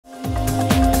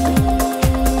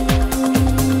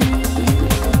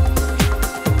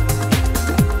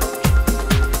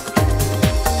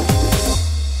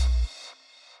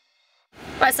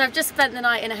So I've just spent the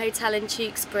night in a hotel in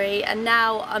Tewkesbury and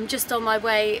now I'm just on my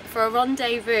way for a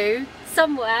rendezvous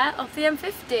somewhere off the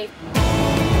M50.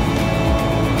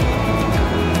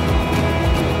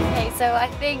 Okay, so I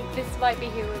think this might be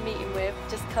who we're meeting with,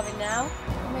 just coming now,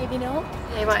 or maybe not.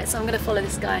 Okay, right, so I'm going to follow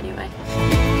this guy anyway.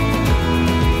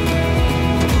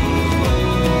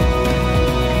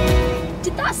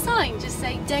 Did that sign just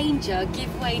say danger,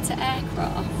 give way to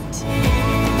aircraft?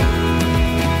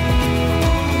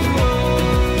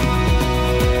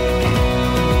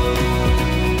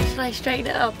 Should I straighten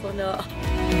it up or not?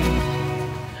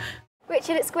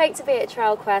 Richard, it's great to be at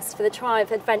Trailquest for the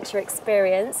Triumph Adventure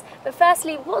Experience. But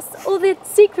firstly, what's all the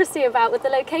secrecy about with the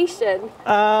location?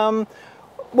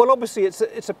 Well, obviously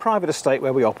it's a private estate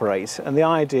where we operate, and the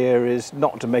idea is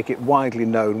not to make it widely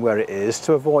known where it is,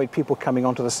 to avoid people coming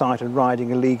onto the site and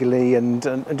riding illegally and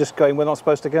just going where they're not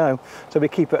supposed to go. So we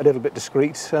keep it a little bit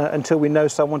discreet until we know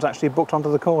someone's actually booked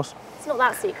onto the course. It's not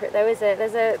that secret though, is it?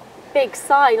 There's a big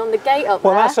sign on the gate up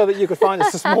there. Well, that's so that you could find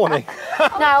us this morning.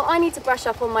 Now, I need to brush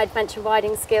up on my adventure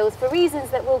riding skills for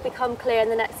reasons that will become clear in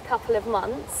the next couple of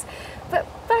months. But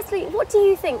firstly, what do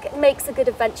you think makes a good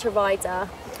adventure rider?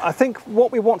 I think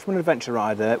what we want from an adventure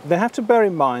rider, they have to bear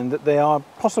in mind that they are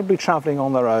possibly travelling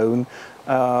on their own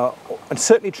and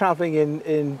certainly travelling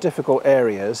in difficult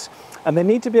areas, and they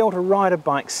need to be able to ride a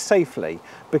bike safely,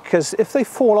 because if they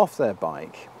fall off their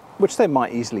bike, which they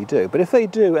might easily do, but if they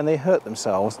do and they hurt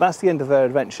themselves, that's the end of their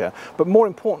adventure. But more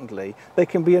importantly, they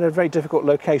can be in a very difficult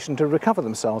location to recover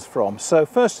themselves from. So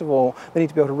first of all, they need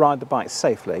to be able to ride the bike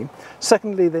safely.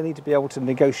 Secondly, they need to be able to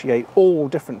negotiate all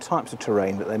different types of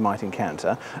terrain that they might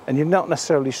encounter, and you're not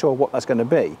necessarily sure what that's going to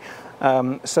be.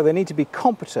 So they need to be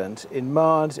competent in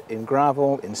mud, in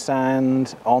gravel, in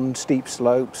sand, on steep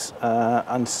slopes,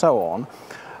 and so on.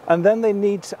 And then they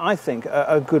need, I think,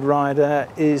 a good rider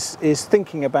is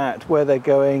thinking about where they're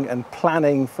going and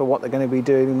planning for what they're going to be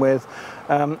dealing with,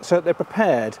 so that they're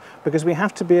prepared, because we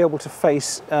have to be able to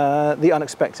face the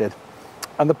unexpected.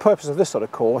 And the purpose of this sort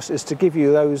of course is to give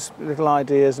you those little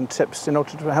ideas and tips in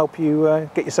order to help you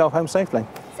get yourself home safely.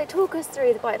 So talk us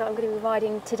through the bike that I'm going to be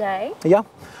riding today. Yeah.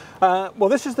 Well,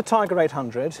 this is the Tiger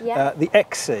 800, yeah. The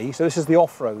XC, so this is the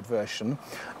off-road version.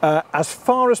 As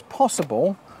far as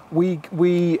possible,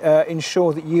 we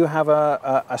ensure that you have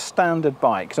a standard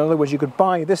bike. So in other words, you could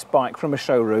buy this bike from a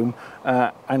showroom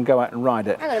and go out and ride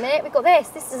it. Hang on a minute, we've got this.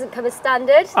 This doesn't come as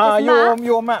standard.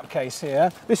 Your map case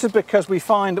here. This is because we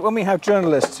find that when we have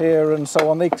journalists here and so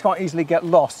on, they can't easily get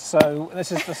lost. So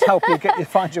this is to help you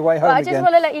find your way home again. I just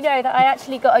want to let you know that I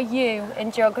actually got a U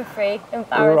in geography,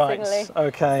 embarrassingly. Right,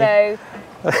 okay.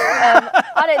 So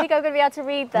I don't think I'm going to be able to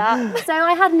read that. So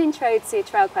I had an intro to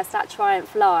Trailquest at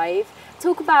Triumph Live.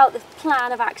 Talk about the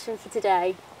plan of action for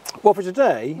today. Well, for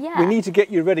today, yeah. we need to get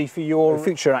you ready for your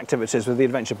future activities with the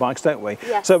adventure bikes, don't we?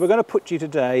 Yes. So we're going to put you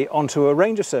today onto a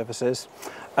range of surfaces,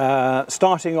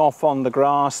 starting off on the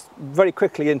grass, very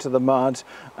quickly into the mud.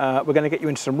 We're going to get you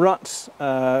into some ruts,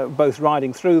 both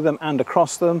riding through them and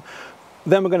across them.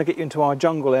 Then we're going to get you into our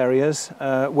jungle areas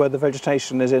where the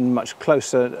vegetation is in much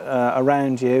closer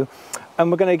around you.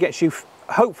 And we're going to get you,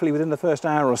 hopefully within the first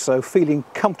hour or so, feeling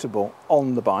comfortable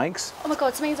on the bikes. Oh my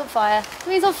God, something's on fire.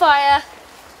 Something's on fire.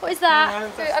 What is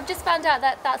that? So I've just found out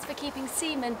that that's for keeping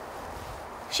semen.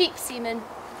 Sheep semen.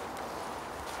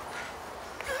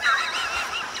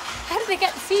 How did they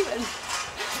get the semen?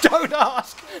 Don't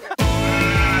ask!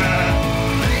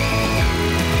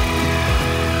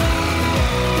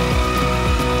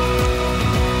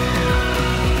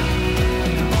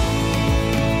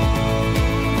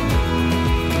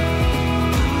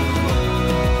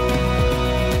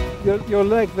 Your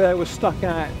leg there was stuck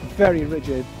out very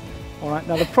rigid. All right,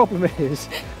 now the problem is,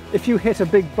 if you hit a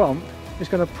big bump, it's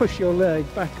going to push your leg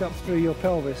back up through your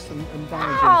pelvis and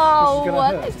damage it, which is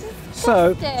going to hurt.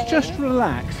 So just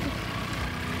relax.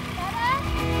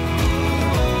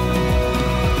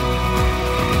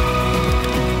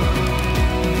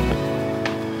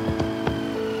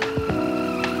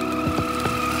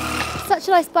 Such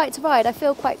a nice bike to ride. I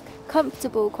feel quite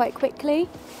comfortable quite quickly.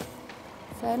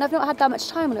 So, and I've not had that much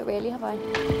time on it really, have I?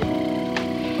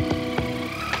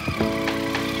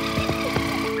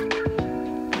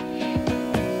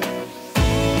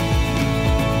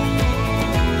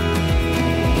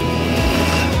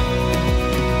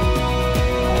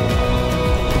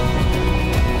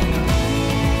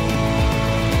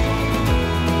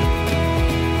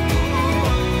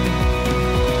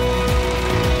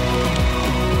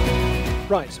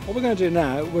 Right, what we're going to do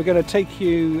now, we're going to take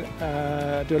you,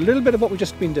 do a little bit of what we've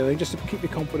just been doing, just to keep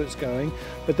your confidence going,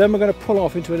 but then we're going to pull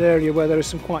off into an area where there is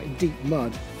some quite deep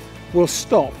mud. We'll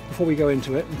stop before we go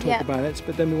into it and talk Yeah. about it,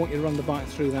 but then we want you to run the bike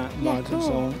through that mud and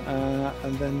so on,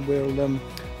 and then we'll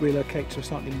relocate to a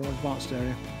slightly more advanced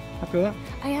area. Happy with that?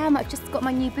 I am. I've just got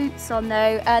my new boots on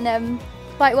though, and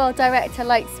Bike World director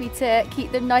likes me to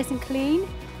keep them nice and clean.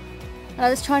 And I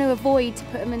was trying to avoid to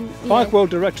put them in. Bike World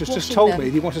director's just washing told them. me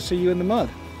he wants to see you in the mud.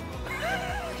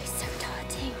 He's so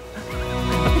dirty.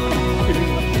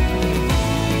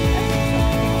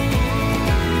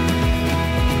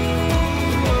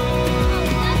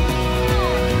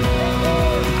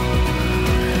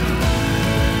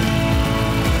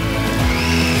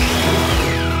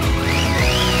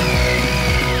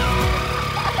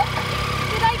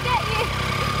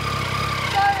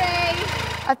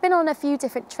 I've been on a few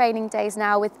different training days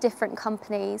now with different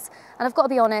companies, and I've got to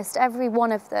be honest, every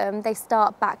one of them, they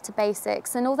start back to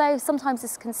basics. And although sometimes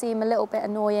this can seem a little bit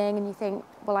annoying and you think,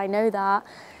 well, I know that,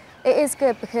 it is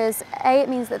good because A, it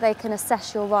means that they can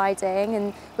assess your riding,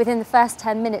 and within the first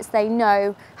 10 minutes they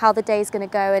know how the day's going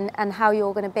to go and how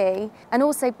you're going to be. And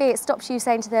also B, it stops you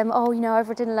saying to them, oh, you know, I've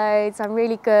ridden loads, I'm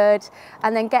really good,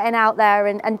 and then getting out there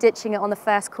and ditching it on the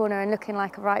first corner and looking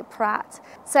like a right prat.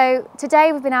 So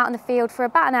today we've been out in the field for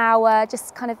about an hour,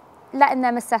 just kind of letting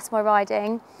them assess my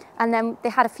riding, and then they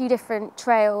had a few different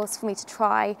trails for me to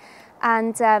try.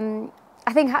 And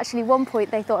I think actually one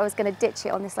point they thought I was going to ditch it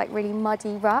on this like really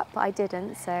muddy rut, but I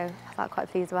didn't, so I felt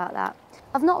quite pleased about that.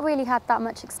 I've not really had that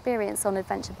much experience on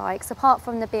adventure bikes, apart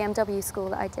from the BMW school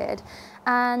that I did.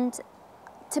 And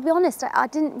to be honest, I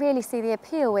didn't really see the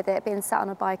appeal with it being sat on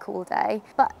a bike all day.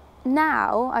 But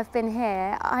now I've been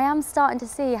here, I am starting to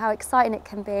see how exciting it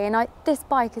can be. And this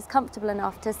bike is comfortable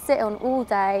enough to sit on all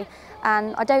day,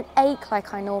 and I don't ache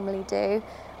like I normally do.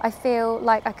 I feel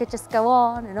like I could just go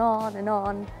on and on and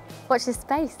on. Watch this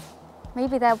space.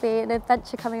 Maybe there'll be an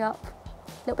adventure coming up.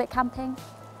 A little bit camping.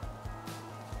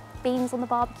 Beans on the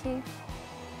barbecue.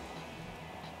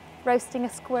 Roasting a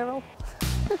squirrel.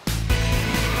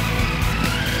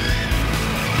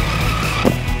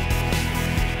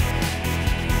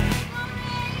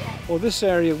 Well, this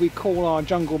area we call our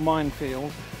jungle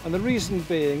minefield, and the reason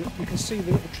being, you can see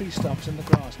the little tree stumps in the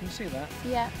grass. Can you see that?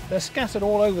 Yeah. They're scattered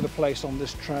all over the place on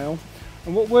this trail,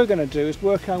 and what we're going to do is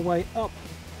work our way up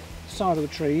the side of the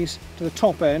trees to the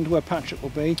top end where Patrick will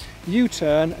be,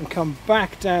 U-turn and come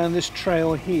back down this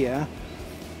trail here,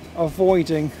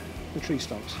 avoiding the tree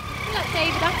stumps. Look,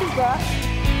 David Attenborough.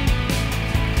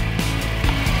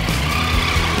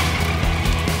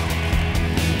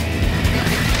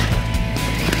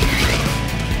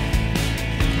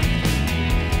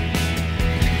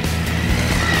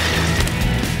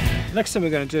 Next thing we're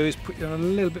going to do is put you on a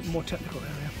little bit more technical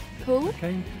area. Cool.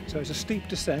 Okay, so it's a steep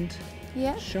descent,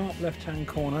 Yeah. sharp left-hand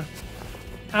corner,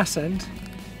 ascend.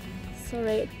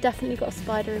 Sorry, it definitely got a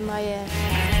spider in my ear.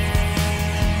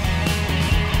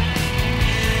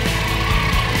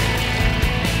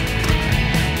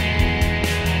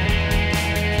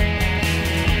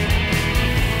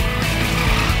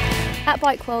 At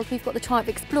Bike World, we've got the Triumph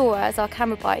Explorer as our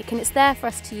camera bike, and it's there for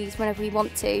us to use whenever we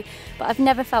want to, but I've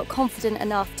never felt confident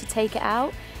enough to take it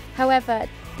out. However,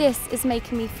 this is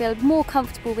making me feel more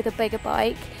comfortable with a bigger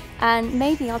bike, and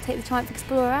maybe I'll take the Triumph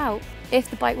Explorer out, if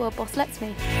the Bike World boss lets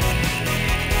me.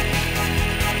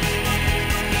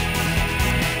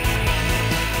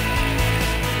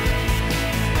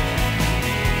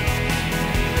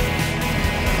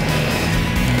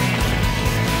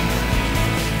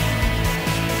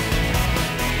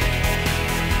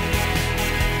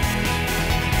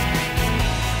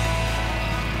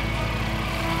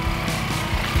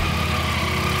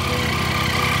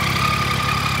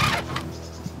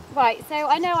 Right, so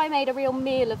I know I made a real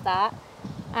meal of that,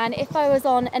 and if I was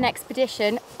on an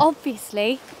expedition,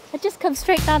 obviously, I'd just come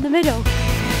straight down the middle.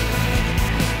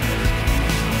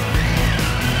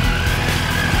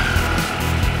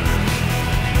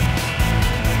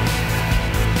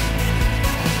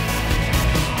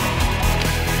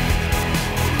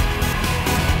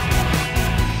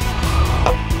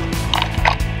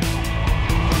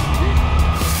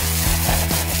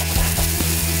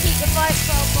 Keep the Bike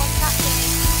World boss happy.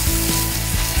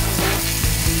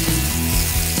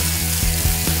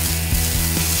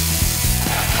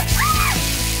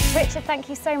 Richard, thank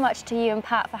you so much to you and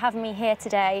Pat for having me here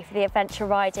today for the adventure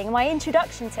riding, my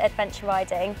introduction to adventure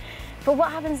riding. But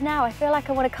what happens now? I feel like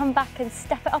I want to come back and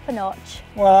step it up a notch.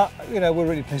 Well, you know, we're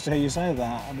really pleased to hear you say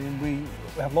that. I mean,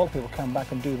 we have a lot of people come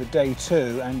back and do the day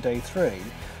 2 and day 3.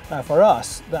 For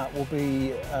us, that will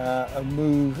be a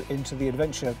move into the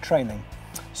adventure training.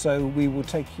 So we will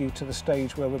take you to the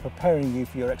stage where we're preparing you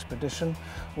for your expedition.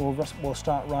 We'll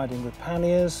start riding with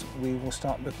panniers. We will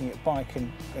start looking at bike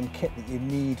and kit that you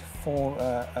need for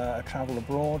a travel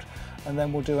abroad. And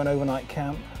then we'll do an overnight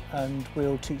camp and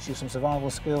we'll teach you some survival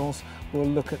skills. We'll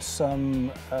look at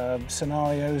some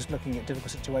scenarios, looking at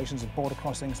difficult situations of border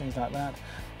crossings, things like that.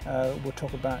 We'll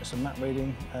talk about some map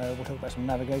reading, we'll talk about some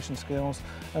navigation skills,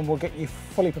 and we'll get you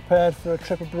fully prepared for a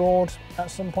trip abroad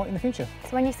at some point in the future.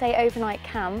 So when you say overnight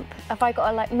camp, have I got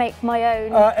to like make my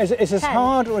own It's as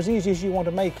hard or as easy as you want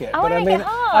to make it. Oh, but I mean,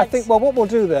 I think, well, what we'll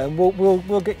do then,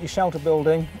 we'll get you shelter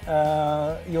building,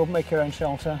 you'll make your own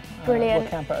shelter. Brilliant. We'll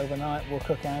camp it overnight, we'll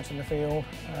cook out in the field.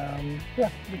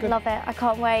 Yeah, be good. Love it, I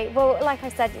can't wait. Well, like I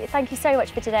said, thank you so much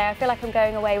for today. I feel like I'm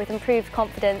going away with improved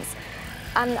confidence.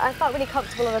 And I felt really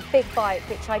comfortable on a big bike,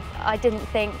 which I didn't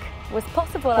think was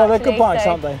possible. Well, actually. they're good bikes,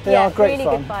 aren't they? They are great really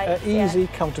fun. Good bikes, Easy,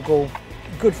 comfortable,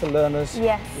 good for learners.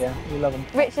 Yes. Yeah, we love them.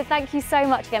 Richard, thank you so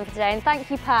much again for today, and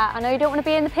thank you, Pat. I know you don't want to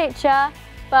be in the picture,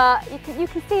 but you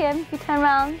can see him if you turn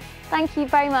around. Thank you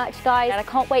very much, guys. And I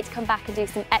can't wait to come back and do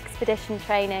some expedition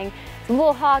training, some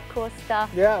more hardcore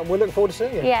stuff. Yeah, we're looking forward to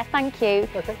seeing you. Yeah, thank you.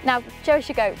 Okay. Now, show us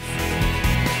your goats.